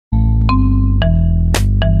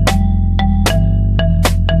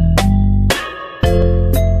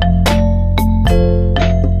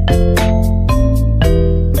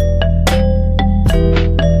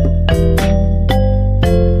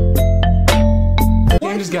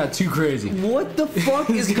game just got too crazy. What the fuck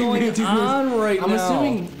is going on right now? I'm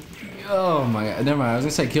assuming. Oh my god, never mind. I was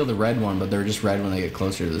gonna say kill the red one, but they're just red when they get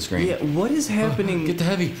closer to the screen. Yeah, what is happening? Get the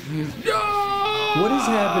heavy. What is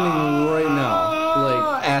happening right now?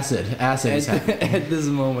 Like acid is happening. at this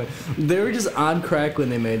moment. They were just on crack when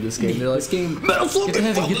they made this game. They're like, this game. Get the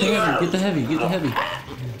heavy. Get the heavy. Get the heavy. Get the heavy.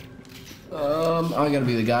 I gotta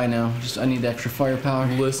be the guy now. I need the extra firepower.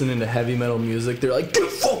 Listening to heavy metal music, they're like,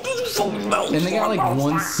 and they got like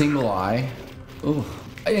one single eye. Ooh.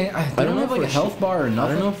 I don't know if like a health bar or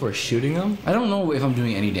nothing. I don't know if we're shooting them. I don't know if I'm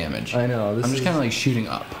doing any damage. I know. I'm just kind of like shooting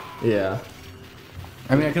up. Yeah.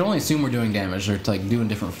 I mean, I can only assume we're doing damage. They're like doing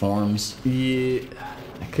different forms. Yeah.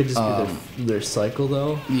 It could just be their cycle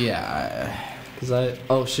though. Yeah.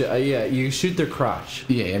 Oh shit. Yeah. You shoot their crotch.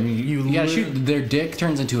 Yeah. I mean, you gotta shoot. Their dick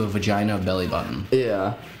turns into a vagina belly button.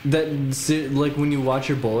 Yeah. Like when you watch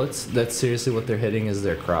your bullets, that's seriously what they're hitting is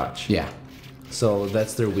their crotch. Yeah. So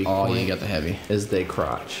that's their weak point. Oh, you got the heavy. Is they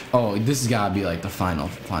crotch. Oh, this has gotta be like the final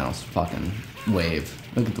fucking wave.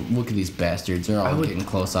 Look at these bastards. They're all getting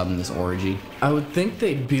close up in this orgy. I would think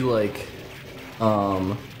they'd be like,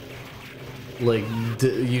 you'd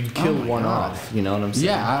kill one off. You know what I'm saying?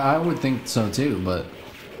 Yeah, I would think so too, but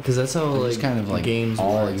because that's how like kind of like games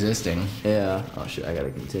all work. Existing. Yeah. Oh shit! I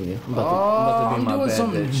gotta continue. I'm about to be my bad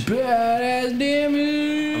bitch. Badass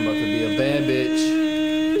damage. I'm about to be a bad bitch.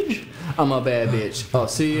 I'm a bad bitch. Oh,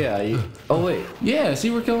 see, yeah. Oh wait. Yeah. See,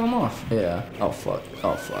 we're killing them off. Yeah. Oh fuck.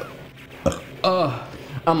 Oh fuck.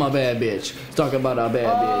 I'm a bad bitch. Let's talk about a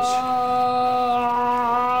bad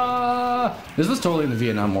bitch. This was totally in the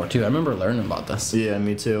Vietnam War too. I remember learning about this. Yeah,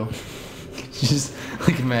 me too. Just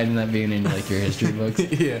like imagine that being in like your history books.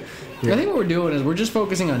 Yeah. I think what we're doing is we're just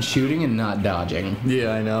focusing on shooting and not dodging.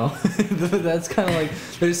 Yeah, I know. That's kind of like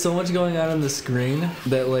there's so much going on the screen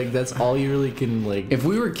that like that's all you really can like. If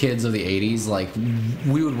we were kids of the 80s, like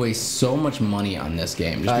we would waste so much money on this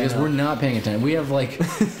game just because we're not paying attention. We have like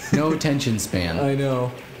no attention span. I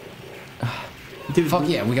know. Dude, fuck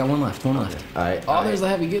yeah, we got one left. One left. All right. Oh, there's the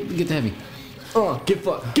heavy. Get the heavy. Oh, get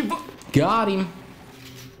fucked. Get fucked. Got him.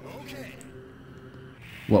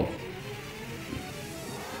 Whoa.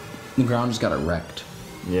 The ground just got wrecked.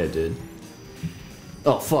 Yeah, it did.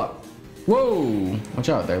 Oh, fuck. Whoa. Watch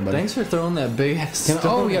out there, buddy. Thanks for throwing that big ass stone.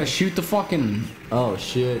 Oh, we gotta shoot the fucking... Oh,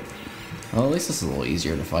 shit. Well, at least this is a little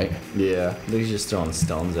easier to fight. Yeah, they're just throwing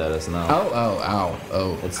stones at us now.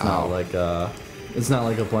 Oh. It's not like it's not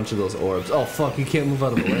like a bunch of those orbs. Oh, fuck, you can't move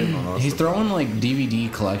out of the way. No, he's throwing, like, DVD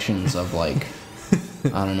collections of, like...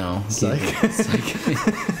 I don't know. Psych.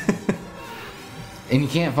 And you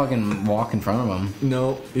can't fucking walk in front of them.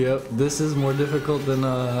 No, yep. This is more difficult than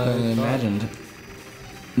I imagined.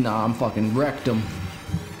 Nah, I'm fucking wrecked him.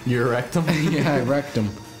 You wrecked him? Yeah, I wrecked him.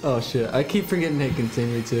 Oh shit! I keep forgetting to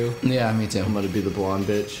continue too. Yeah, me too. I'm gonna be the blonde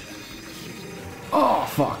bitch. Oh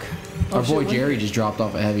fuck! Our boy Jerry just dropped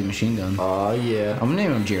off a heavy machine gun. Oh yeah. I'm gonna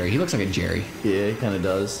name him Jerry. He looks like a Jerry. Yeah, he kind of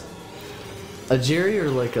does. A Jerry or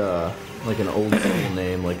like an old school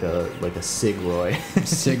name, like a Sigroy.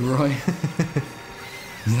 Sigroy.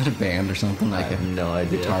 Is that a band or something? I have no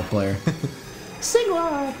idea. Guitar player.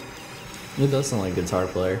 Sigroy. It does sound like a guitar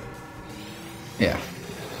player. Yeah.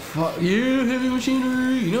 Fuck you, heavy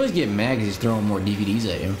machinery. You know he's getting mad because he's throwing more DVDs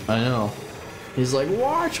at you. I know. He's like,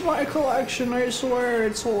 watch my collection, I swear,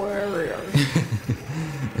 it's hilarious.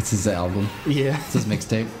 It's his album. Yeah. It's his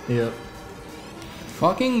mixtape. Yep.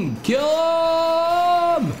 Fucking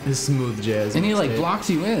kill him! His smooth jazz. And he like blocks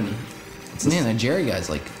you in. Man, that Jerry guy's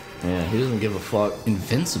like... Yeah, he doesn't give a fuck.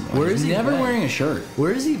 Invincible. Where is he never been? wearing a shirt.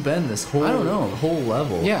 Where has he been this whole... I don't know. Whole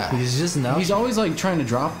level? Yeah. He's just now... He's always like trying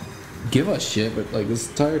to give us shit, but like this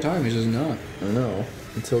entire time he's just not. I know.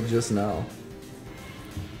 Until just now.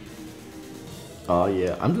 Oh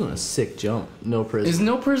yeah, I'm doing a sick jump. No prisoner. Is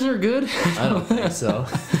no prisoner good? I don't think so.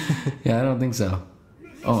 Yeah, I don't think so.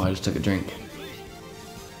 Oh, I just took a drink.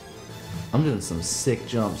 I'm doing some sick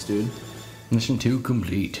jumps, dude. Mission 2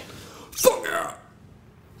 complete. Fuck yeah!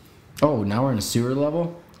 Oh, now we're in a sewer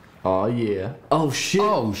level? Oh yeah. Oh shit.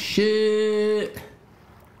 Oh shit!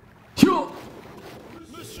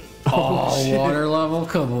 Oh, shit. Water level?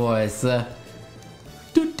 Come on, boys.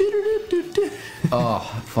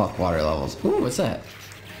 Oh, fuck water levels. Ooh, what's that?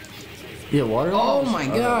 Yeah, water levels? Oh my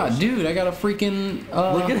god, dude, I got a freaking...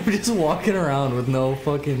 Look at him just walking around with no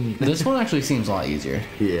fucking... This one actually seems a lot easier.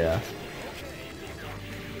 Yeah.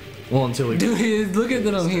 Well, until we... Dude, look at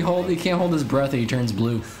him. He can't hold his breath and he turns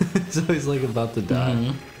blue. So he's like about to die.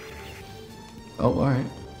 Mm-hmm. Oh, alright.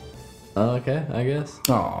 Okay, I guess.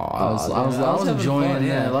 Oh, I was enjoying fun,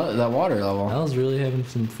 that water level. I was really having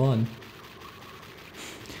some fun.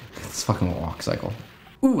 It's fucking a walk cycle.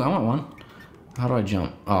 Ooh, I want one. How do I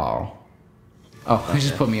jump? Oh. Oh, it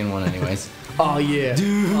just put me in one anyways. Oh yeah,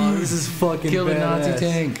 Dude. Oh, this is fucking Kill the Nazi badass.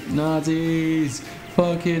 tank. Nazis.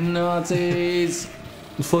 Fucking Nazis.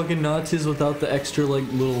 Fucking Nazis without the extra like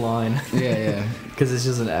little line. Yeah. Because it's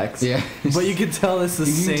just an X. Yeah. But you can tell it's the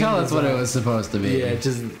You same. can tell that's what it design. was supposed to be. Yeah,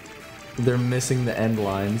 just they're missing the end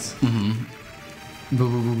lines. Die,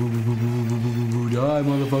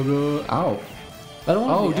 motherfucker. Ow. I don't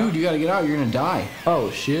want to. Oh, dude, you gotta get out. You're gonna die. Oh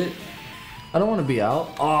shit. I don't want to be out.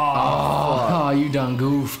 Oh, you done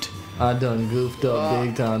goofed. I done goofed up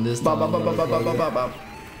big time this time.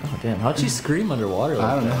 Oh damn! How'd she scream underwater like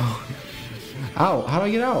I don't that? know. Ow, how do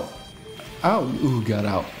I get out? Ow. Ooh, got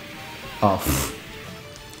out. Oh.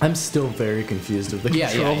 I'm still very confused with the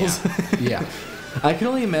controls. Yeah. I can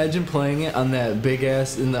only imagine playing it on that big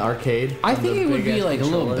ass in the arcade. I on think the it would be big-ass like a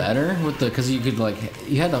little controller. better with the, cause you could like,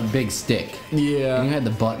 you had the big stick and you Yeah. had the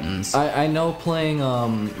buttons. I know playing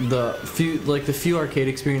the few arcade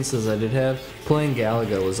experiences I did have, playing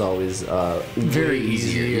Galaga was always Very way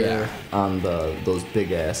easier, on those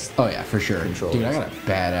big ass. Oh yeah, for sure. Controllers. Dude, I got a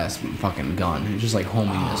badass fucking gun. It's just like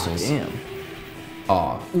homing missiles. Damn.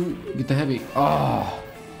 Oh, ooh, get the heavy. Oh.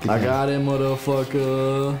 I got it,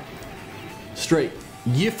 motherfucker. Straight.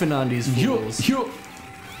 Yiffing on these fools.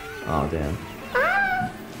 Oh, damn.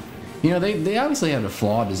 You know, they obviously had a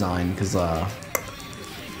flawed design because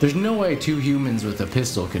there's no way two humans with a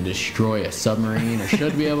pistol could destroy a submarine or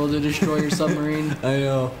should be able to destroy your submarine. I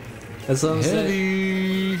know. That's what I'm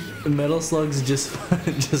saying. Heavy. Metal Slug's just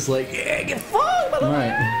like, yeah, get fucked, motherfucker.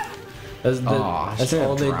 Right. That's straight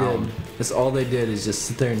all up they drowned. did. That's all they did is just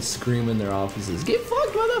sit there and scream in their offices. Get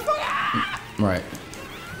fucked, motherfucker! Right.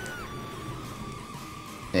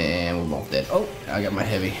 And we're both dead. Oh, I got my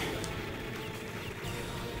heavy.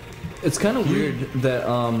 It's kind of weird that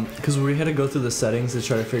because we had to go through the settings to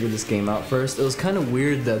try to figure this game out first. It was kind of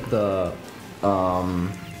weird that the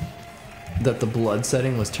blood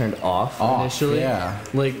setting was turned off initially. Yeah.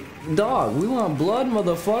 Like, dog, we want blood,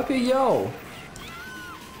 motherfucker, yo.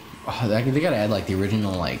 Oh, they gotta add like the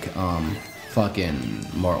original like fucking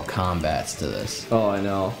Mortal Kombats to this. Oh, I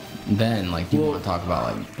know. Then like you want to talk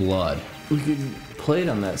about like blood. We could play it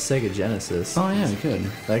on that Sega Genesis. Oh yeah, we could.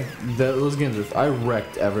 Like those games are. I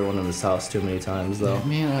wrecked everyone in this house too many times though.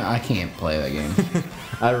 Man, I can't play that game.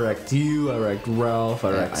 I wrecked you. I wrecked Ralph.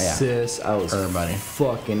 I wrecked yeah. Sis. I was Everybody.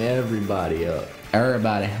 fucking everybody up.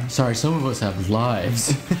 Everybody. Sorry, some of us have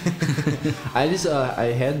lives. I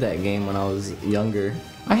had that game when I was younger.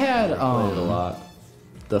 I had I played it a lot.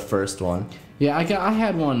 The first one. Yeah, I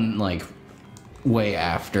had one like way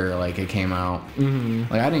after like it came out.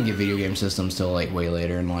 Mm-hmm. Like I didn't get video game systems till like way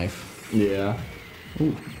later in life. Yeah.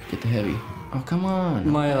 Ooh, get the heavy. Oh come on.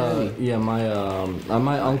 My heavy.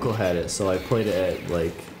 my uncle had it, so I played it at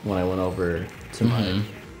like when I went over to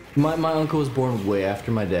my uncle was born way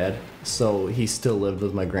after my dad, so he still lived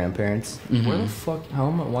with my grandparents. Where the fuck?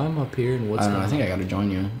 Why am I up here? And what's I don't know. I going think I gotta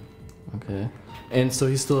join you. Okay. And so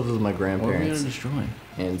he still lived with my What are we grandparents. gonna destroy?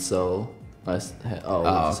 And so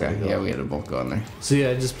Oh, okay. Yeah, we had to both go in there. So yeah,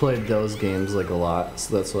 I just played those games like a lot.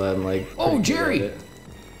 So that's why I'm like. Oh, pretty good Jerry! at it.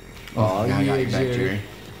 Oh, yeah, I got yeah, you back, Jerry.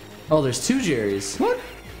 Oh, there's two Jerrys. What?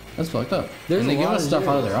 That's fucked up. There's And they a give lot us of stuff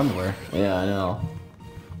out of Jerrys. their underwear. Yeah, I know.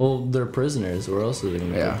 Well, they're prisoners. Where else are they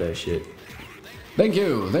gonna Yeah. get that shit? Thank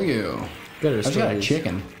you. Gotta I just got a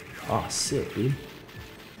chicken. Oh, sick, dude.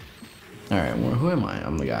 All right, well, who am I?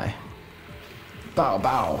 I'm the guy. Bow,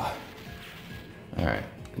 bow. All right,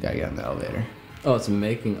 gotta get on the elevator. Oh, it's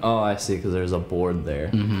making. Oh, I see. Because there's a board there.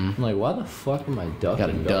 I'm like, why the fuck am I ducking? Got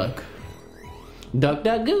a duck. Duck,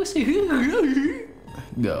 duck, goosey.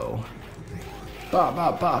 Go. Bop,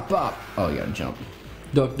 bop, bop, bop. Oh, you gotta jump.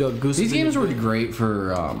 Duck, duck, goosey. These games were great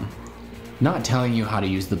for not telling you how to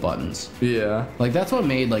use the buttons. Yeah. Like that's what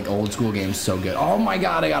made like old school games so good. Oh my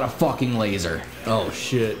god, I got a fucking laser. Oh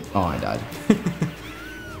shit. Oh, I died.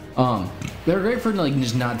 They were great for like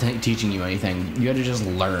just not teaching you anything. You had to just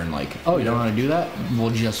learn. Like, oh, you don't know how to do that? We'll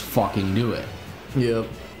just fucking do it. Yep.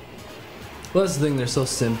 Well, that's the thing. They're so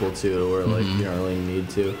simple too, to where like you don't really need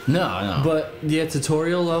to. No. But yeah,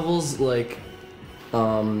 tutorial levels like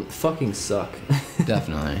fucking suck.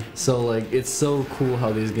 Definitely. So like it's so cool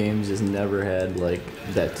how these games just never had like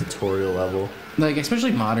that tutorial level. Like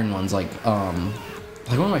especially modern ones. Like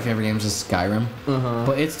one of my favorite games is Skyrim.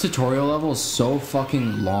 But its tutorial level is so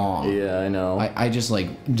fucking long. Yeah, I know. I just like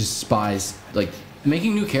despise like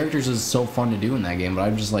making new characters is so fun to do in that game, but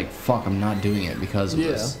I'm just like fuck, I'm not doing it because of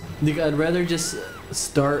this. Like, I'd rather just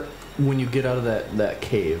start when you get out of that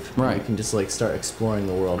cave. Right. You can just like start exploring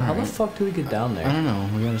the world. How the fuck do we get down there? I don't know.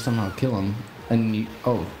 We gotta somehow kill him. And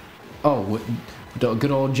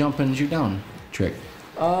good old jump and shoot down trick.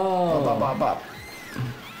 Oh. Bop, bop, bop.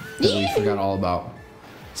 That we forgot all about.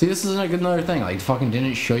 See, this is like another thing. Like, fucking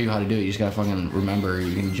didn't show you how to do it. You just gotta fucking remember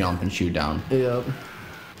you can jump and shoot down. Yep.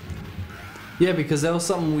 Yeah, because that was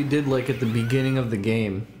something we did like at the beginning of the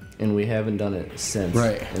game, and we haven't done it since.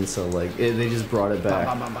 Right. And so like they just brought it back.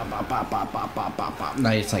 Bop, bop, bop, bop, bop, bop, bop, bop, bop, bop.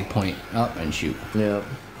 Now it's like point up and shoot. Yep.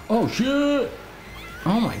 Oh shit!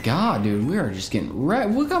 Oh my god, dude, we are just getting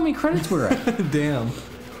wrecked. Look how many credits we're at. Damn.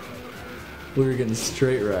 We were getting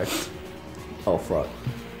straight wrecked. Oh fuck.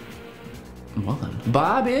 Well then.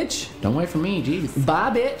 Bye, bitch. Don't wait for me, jeez.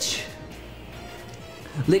 Bye, bitch.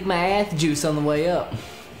 Lick my ass juice on the way up.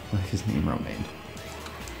 Like his name, Romaine.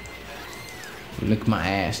 Lick my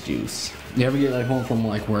ass juice. You ever get like home from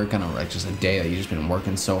like work on a like just a day that you just been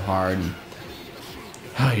working so hard and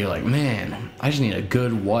you're like, man, I just need a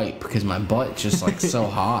good wipe because my butt's just like so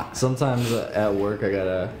hot. Sometimes at work I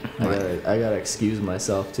gotta excuse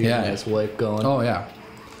myself to get this wipe going. Oh yeah.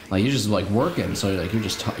 Like you're just like working, so like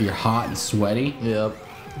you're hot and sweaty. Yep.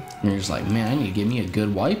 And you're just like, man, I need to give me a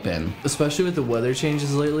good wipe in. Especially with the weather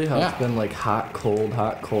changes lately, how it's been like hot, cold,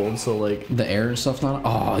 so like the air and stuff's not.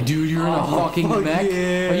 Oh, dude, you're in a fucking mech.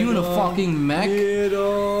 Yeah, are you in a fucking mech? Yeah,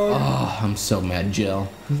 dog. Oh, I'm so mad, Jill.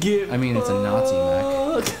 Get I mean, it's a Nazi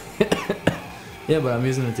mech. Yeah, but I'm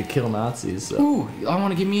using it to kill Nazis. So. Ooh, I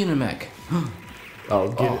want to get me in a mech.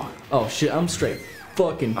 Oh, get it. Oh shit, I'm straight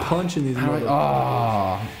fucking punching these.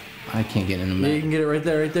 I can't get in a Yeah, mech. you can get it right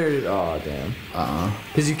there, dude. Oh, damn.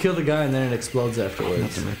 Because you kill the guy and then it explodes afterwards.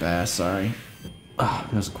 That's a rip ass, sorry.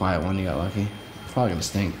 It was a quiet one, you got lucky. It's probably gonna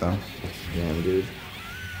stink, though. Damn, dude.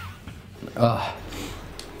 I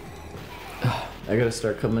gotta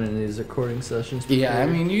start coming in these recording sessions. Yeah, I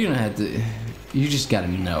mean, you're gonna have to... You just gotta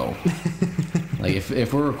know. Like,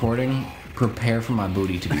 if we're recording, prepare for my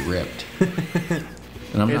booty to be ripped.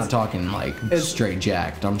 And I'm not talking, like, straight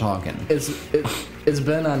jacked. I'm talking... It's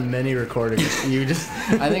been on many recordings. You just...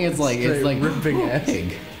 I think it's like ripping ass.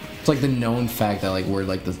 Big. It's like the known fact that like we're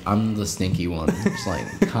like I'm the stinky one. It's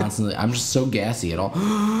like constantly. I'm just so gassy at all.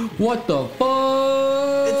 What the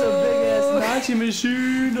fuck? It's a big ass Nazi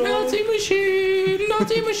machine. Nazi machine.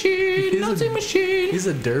 Nazi machine. Nazi machine. He's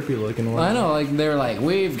a derpy looking one. I know. Like they're like,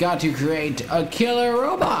 we've got to create a killer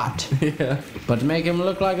robot. Yeah. But to make him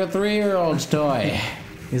look like a 3-year-old's toy.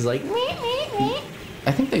 He's like.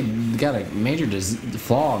 I think they got a major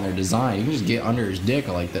flaw in their design. You can just get under his dick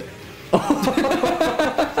like that.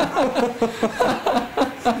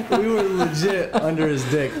 We were legit under his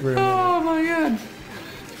dick for a minute. Oh my god.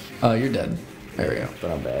 Oh, you're dead. There we go.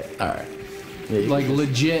 But I'm back. Alright. Yeah, like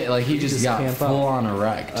legit, like he just got full on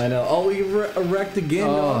erect. I know. Oh, we erect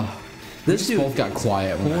again. This dude both got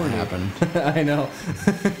quiet when that happened. I know.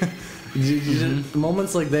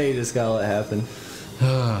 Moments like that, you just gotta let happen.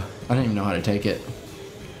 I don't even know how to take it.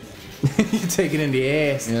 You take it in the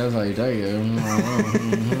ass. Yeah, that's how you take it.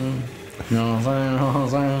 You know what I'm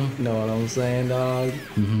saying? Know what I'm saying, dog?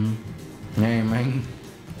 Hey, man.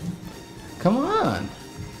 Come on.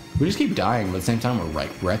 We just keep dying, but at the same time, we're like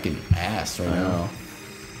wrecking ass right now.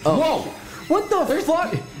 Oh. Whoa! What the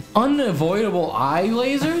fuck? Unavoidable eye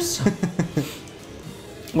lasers?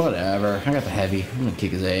 Whatever. I got the heavy. I'm gonna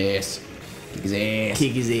kick his ass. Kick his ass.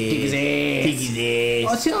 Kick his ass. Kick his ass. Kick his ass.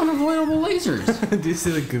 What's the unavoidable lasers? Do you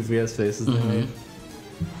see the goofy ass faces they made?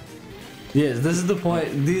 Yeah, this is the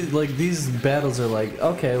point. These battles are like,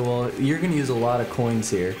 okay, well, you're gonna use a lot of coins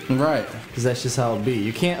here. Right. Because that's just how it be.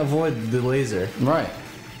 You can't avoid the laser. Right.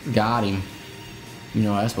 Got him. You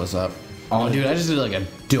know that's what's up. Oh, dude, I just did like a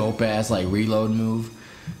dope ass like reload move.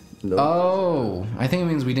 Nope. Oh, I think it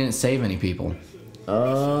means we didn't save any people.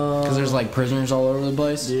 Oh. Because there's like prisoners all over the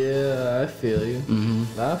place. Yeah, I feel you.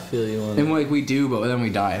 I feel you on that. And like we do, but then we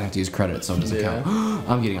die and have to use credits, so it doesn't count.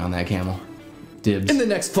 I'm getting on that camel. Dibs. In the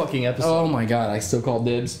next fucking episode. Oh my god, I still call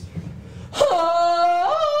dibs.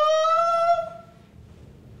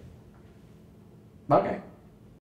 Okay.